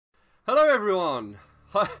Hello everyone!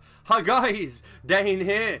 Hi guys, Dane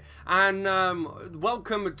here, and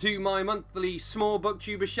welcome to my monthly small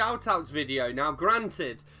BookTuber shoutouts video. Now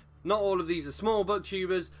granted, not all of these are small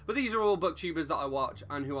BookTubers, but these are all BookTubers that I watch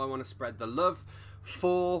and who I want to spread the love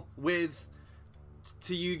for,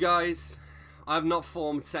 to you guys. I've not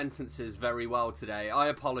formed sentences very well today. I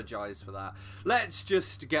apologise for that. Let's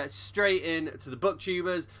just get straight in to the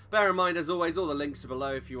BookTubers. Bear in mind, as always, all the links are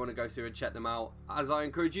below if you want to go through and check them out, as I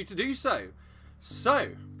encourage you to do so.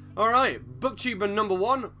 So, alright, BookTuber number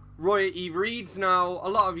 1, Roya Eve Reads. Now, a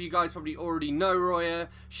lot of you guys probably already know Roya.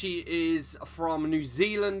 She is from New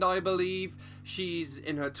Zealand, I believe. She's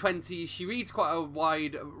in her 20s. She reads quite a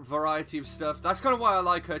wide variety of stuff. That's kind of why I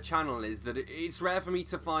like her channel, is that it's rare for me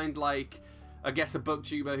to find, like, I guess a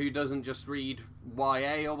BookTuber who doesn't just read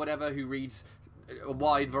YA or whatever, who reads a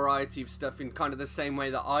wide variety of stuff in kind of the same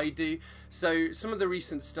way that I do. So some of the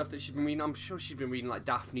recent stuff that she's been reading, I'm sure she's been reading like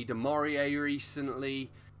Daphne du Maurier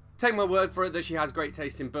recently. Take my word for it that she has great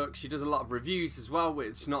taste in books. She does a lot of reviews as well,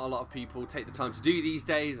 which not a lot of people take the time to do these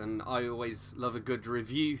days, and I always love a good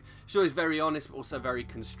review. She's always very honest, but also very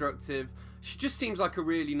constructive. She just seems like a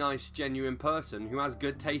really nice, genuine person who has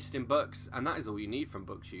good taste in books, and that is all you need from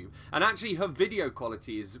BookTube. And actually, her video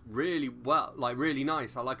quality is really really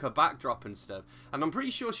nice. I like her backdrop and stuff, and I'm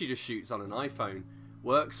pretty sure she just shoots on an iPhone.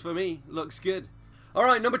 Works for me. Looks good.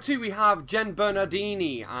 Alright, number 2 we have Jen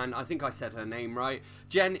Bernardini, and I think I said her name right.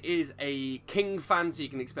 Jen is a King fan, so you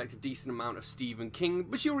can expect a decent amount of Stephen King,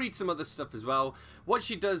 but she'll read some other stuff as well. What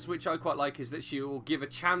she does, which I quite like, is that she'll give a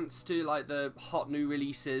chance to like the hot new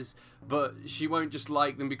releases, but she won't just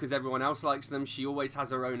like them because everyone else likes them. She always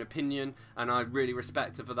has her own opinion, and I really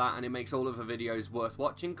respect her for that, and it makes all of her videos worth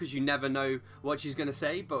watching, because you never know what she's going to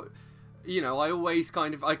say, but you know, I always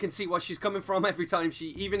I can see where she's coming from every time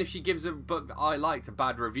even if she gives a book that I liked a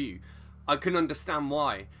bad review, I can understand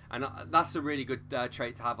why, and that's a really good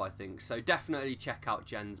trait to have, I think. So definitely check out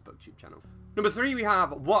Jen's BookTube channel. Number 3 we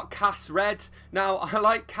have What Cass Read. Now I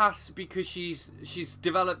like Cass because she's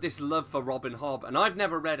developed this love for Robin Hobb, and I've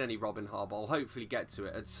never read any Robin Hobb. I'll hopefully get to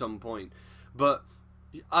it at some point, but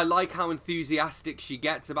I like how enthusiastic she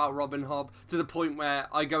gets about Robin Hobb, to the point where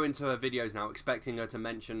I go into her videos now expecting her to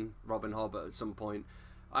mention Robin Hobb at some point.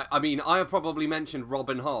 I mean, I have probably mentioned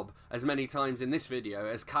Robin Hobb as many times in this video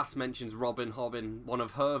as Cass mentions Robin Hobb in one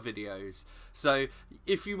of her videos. So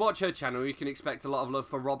if you watch her channel, you can expect a lot of love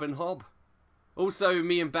for Robin Hobb. Also,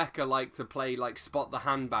 me and Becca like to play like Spot the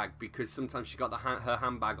Handbag, because sometimes she got her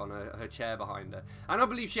handbag on her chair behind her. And I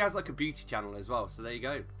believe she has like a beauty channel as well, so there you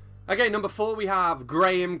go. Okay, number 4 we have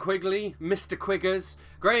Graham Quigley, Mr. Quiggers.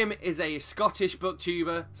 Graham is a Scottish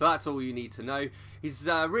BookTuber, so that's all you need to know. He's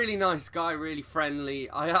a really nice guy, really friendly.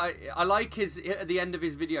 I like at the end of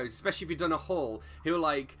his videos, especially if you've done a haul,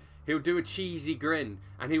 he'll do a cheesy grin,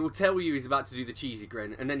 and he will tell you he's about to do the cheesy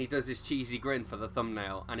grin, and then he does this cheesy grin for the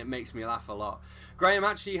thumbnail, and it makes me laugh a lot. Graham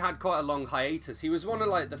actually had quite a long hiatus. He was one of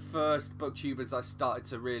like the first BookTubers I started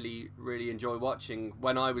to really enjoy watching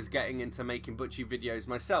when I was getting into making BookTube videos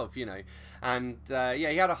myself, you know. And yeah,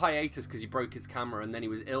 he had a hiatus because he broke his camera, and then he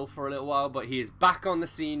was ill for a little while, but he is back on the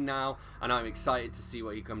scene now, and I'm excited to see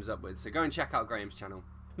what he comes up with. So go and check out Graham's channel.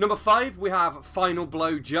 Number 5 we have Final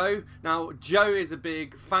Blow Joe. Now Joe is a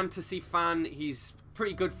big fantasy fan. He's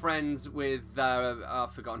pretty good friends with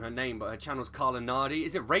I've forgotten her name, but her channel's Carla Nardi.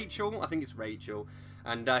 Is it Rachel? I think it's Rachel.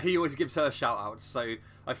 And he always gives her shout outs, so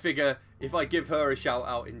I figure if I give her a shout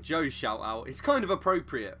out in Joe's shout out, it's kind of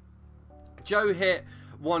appropriate. Joe hit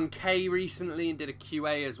 1K recently and did a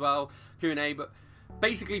QA as well, Q&A, but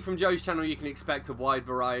basically from Joe's channel you can expect a wide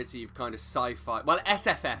variety of kind of sci-fi, well,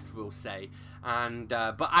 SFF we'll say, and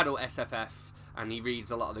but adult SFF, and he reads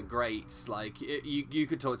a lot of the greats. Like you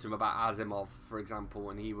could talk to him about Asimov, for example,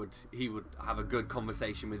 and he would have a good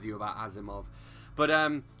conversation with you about Asimov. But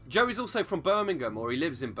Joe is also from Birmingham, or he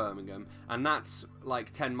lives in Birmingham, and that's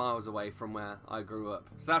like 10 miles away from where I grew up,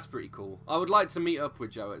 so that's pretty cool. I would like to meet up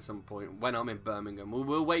with Joe at some point when I'm in Birmingham.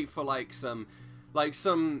 We'll wait for like some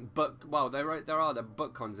book, well, there are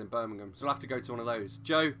book cons in Birmingham, so we'll have to go to one of those.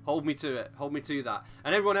 Joe, hold me to it, hold me to that.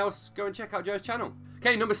 And everyone else, go and check out Joe's channel.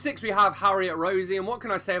 Okay, number 6 we have Harriet Rosie, and what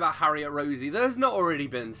can I say about Harriet Rosie that has not already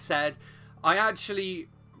been said?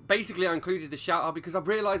 Basically I included the shout out because I've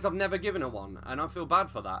realised I've never given her one, and I feel bad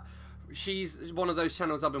for that. She's one of those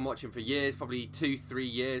channels I've been watching for years, probably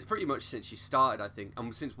 2-3 years, pretty much since she started, I think,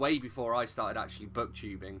 and since way before I started actually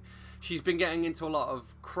booktubing. She's been getting into a lot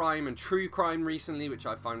of crime and true crime recently, which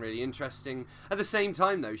I find really interesting. At the same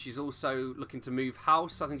time though, she's also looking to move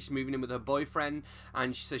house. I think she's moving in with her boyfriend,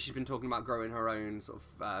 and so she's been talking about growing her own sort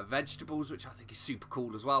of vegetables, which I think is super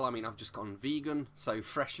cool as well. I mean, I've just gone vegan, so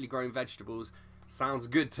freshly grown vegetables Sounds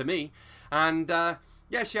good to me. And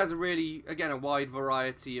yeah, she has a really, again, a wide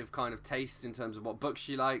variety of kind of taste in terms of what books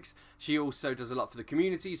she likes. She also does a lot for the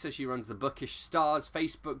community, so she runs the Bookish Stars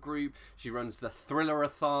Facebook group. She runs the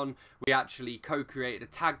Thrillerathon. We actually co-created a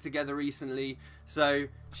tag together recently. So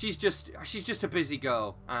she's just a busy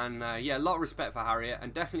girl. And yeah, a lot of respect for Harriet,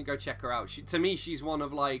 and definitely go check her out. To me, she's one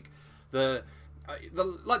of like the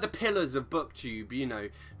pillars of BookTube. You know,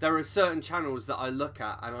 there are certain channels that I look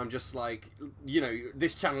at and I'm just like, you know,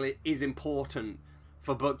 this channel is important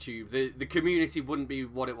for BookTube. The community wouldn't be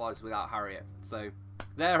what it was without Harriet. So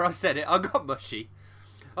there, I said it. I got mushy.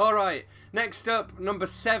 Alright, next up, number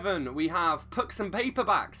 7, we have Pucks and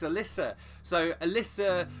Paperbacks, Alyssa. So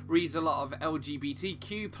Alyssa reads a lot of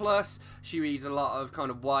LGBTQ+, she reads a lot of kind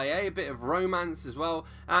of YA, a bit of romance as well,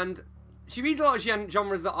 and she reads a lot of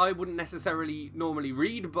genres that I wouldn't necessarily normally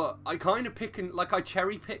read, but I kind of I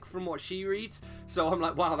cherry pick from what she reads. So I'm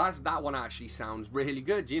like, wow, that one actually sounds really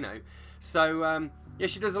good, you know. So yeah,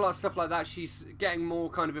 she does a lot of stuff like that. She's getting more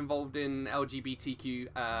kind of involved in LGBTQ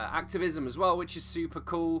activism as well, which is super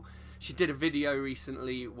cool. She did a video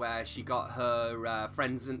recently where she got her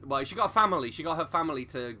friends and, well, she got a family. She got her family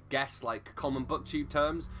to guess like common BookTube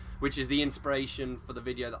terms, which is the inspiration for the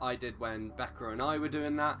video that I did when Becca and I were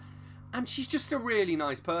doing that. And she's just a really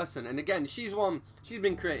nice person. And again, she's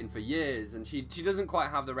been creating for years, and she doesn't quite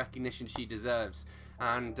have the recognition she deserves.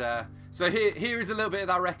 And so here is a little bit of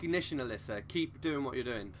that recognition, Alyssa. Keep doing what you're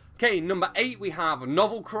doing. Okay, number 8, we have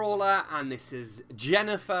Novel Crawler, and this is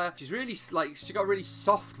Jennifer. She's really, like, she got a really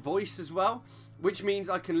soft voice as well, which means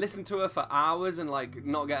I can listen to her for hours and like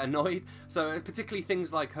not get annoyed. So particularly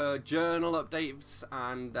things like her journal updates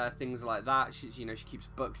and things like that. She keeps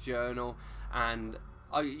a book journal, and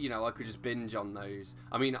I could just binge on those.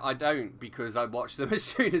 I mean, I don't, because I watch them as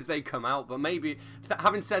soon as they come out, but maybe,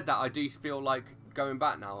 having said that, I do feel like going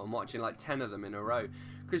back now and watching like 10 of them in a row,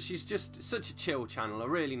 because she's just such a chill channel, a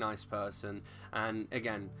really nice person, and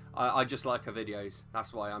again, I just like her videos.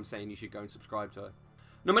 That's why I'm saying you should go and subscribe to her.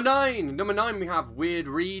 Number 9, we have Weird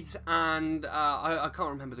Reads, and I can't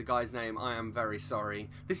remember the guy's name. I am very sorry.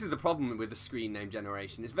 This is the problem with the screen name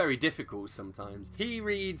generation. It's very difficult sometimes. He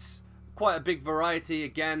reads quite a big variety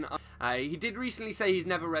again. He did recently say he's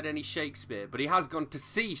never read any Shakespeare, but he has gone to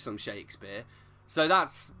see some Shakespeare, so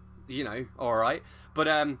that's, you know, alright. But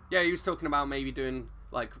yeah, he was talking about maybe doing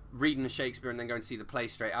like reading the Shakespeare and then going to see the play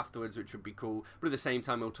straight afterwards, which would be cool. But at the same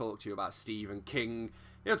time, he'll talk to you about Stephen King.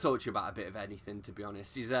 He'll talk to you about a bit of anything, to be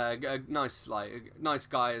honest. He's a nice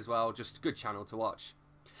guy as well, just a good channel to watch.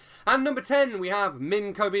 And number 10, we have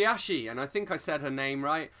Min Kobayashi, and I think I said her name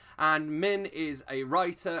right. And Min is a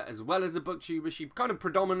writer as well as a booktuber. She kind of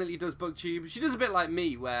predominantly does booktube. She does a bit like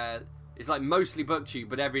me, where it's like mostly booktube,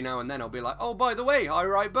 but every now and then I'll be like, oh, by the way, I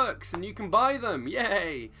write books and you can buy them,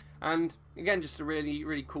 yay! And again, just a really,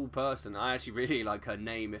 really cool person. I actually really like her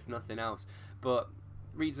name, if nothing else. But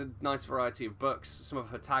reads a nice variety of books. Some of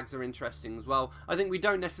her tags are interesting as well. I think we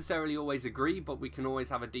don't necessarily always agree, but we can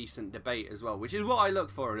always have a decent debate as well, which is what I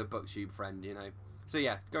look for in a booktube friend, you know. So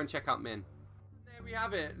yeah, go and check out Min. There we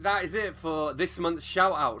have it. That is it for this month's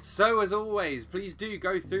shout out. So as always, please do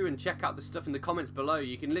go through and check out the stuff in the comments below.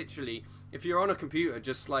 You can literally, if you're on a computer,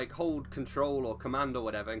 just like hold control or command or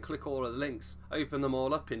whatever and click all of the links, open them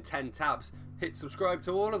all up in 10 tabs, hit subscribe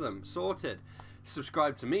to all of them, sorted.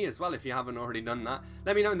 Subscribe to me as well if you haven't already done that.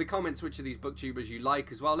 Let me know in the comments which of these booktubers you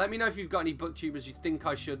like as well. Let me know if you've got any booktubers you think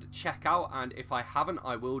I should check out, and if I haven't,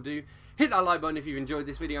 I will do. Hit that like button if you've enjoyed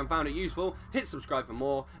this video and found it useful. Hit subscribe for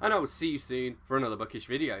more, and I will see you soon for another bookish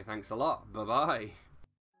video. Thanks a lot. Bye bye.